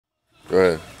Go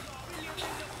ahead.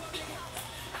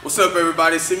 What's up,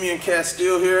 everybody? Simeon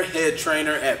Castille here, head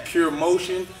trainer at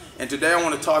Purmotion, and today I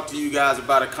want to talk to you guys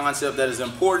about a concept that is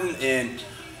important in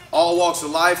all walks of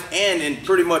life and in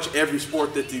pretty much every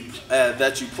sport that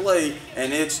you play,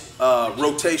 and it's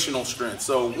rotational strength.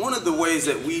 So one of the ways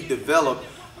that we develop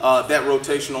that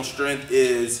rotational strength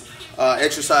is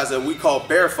exercise that we call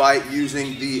bear fight,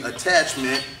 using the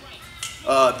attachment,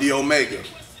 the Omega.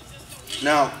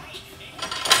 Now,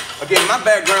 again, my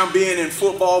background being in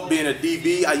football, being a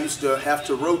DB, I used to have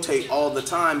to rotate all the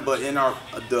time, but in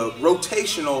the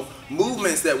rotational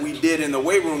movements that we did in the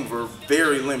weight room were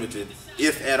very limited,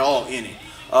 if at all any.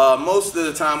 Most of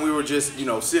the time we were just,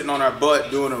 sitting on our butt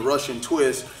doing a Russian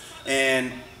twist,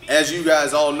 and as you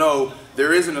guys all know,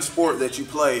 there isn't a sport that you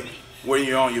play where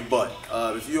you're on your butt.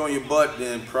 If you're on your butt,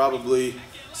 then probably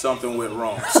something went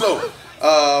wrong. So,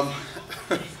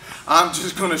 I'm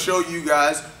just going to show you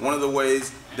guys one of the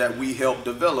ways that we help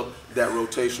develop that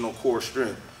rotational core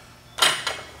strength.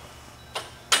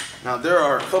 Now, there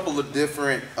are a couple of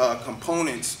different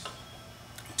components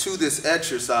to this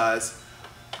exercise,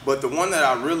 but the one that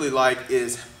I really like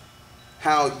is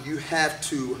how you have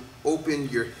to open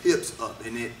your hips up,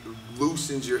 and it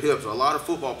loosens your hips. A lot of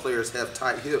football players have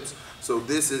tight hips, so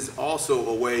this is also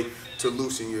a way to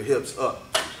loosen your hips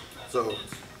up. So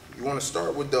you want to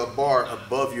start with the bar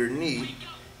above your knee,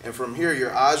 and from here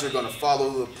your eyes are going to follow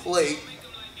the plate,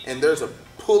 and there's a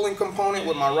pulling component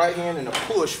with my right hand and a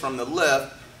push from the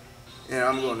left, and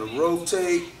I'm going to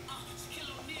rotate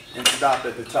and stop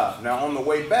at the top. Now on the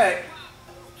way back,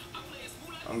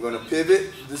 I'm going to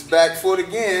pivot this back foot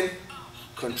again,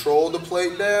 control the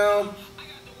plate down,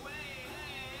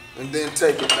 and then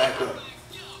take it back up.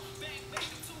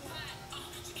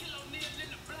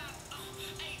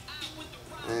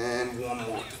 And one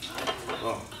more.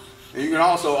 Oh. And you can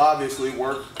also obviously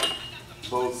work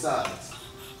both sides.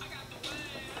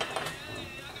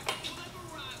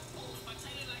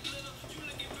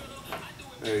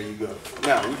 There you go.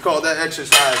 Now, we call that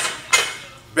exercise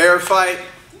bear fight.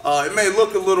 It may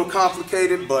look a little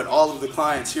complicated, but all of the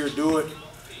clients here do it.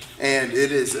 And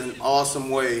it is an awesome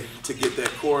way to get that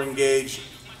core engaged,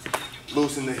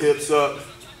 loosen the hips up,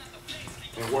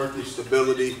 and work your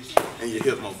stability and your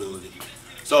hip mobility.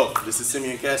 So, this is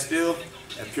Simeon Castille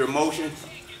at Purmotion.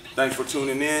 Thanks for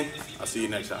tuning in. I'll see you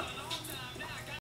next time.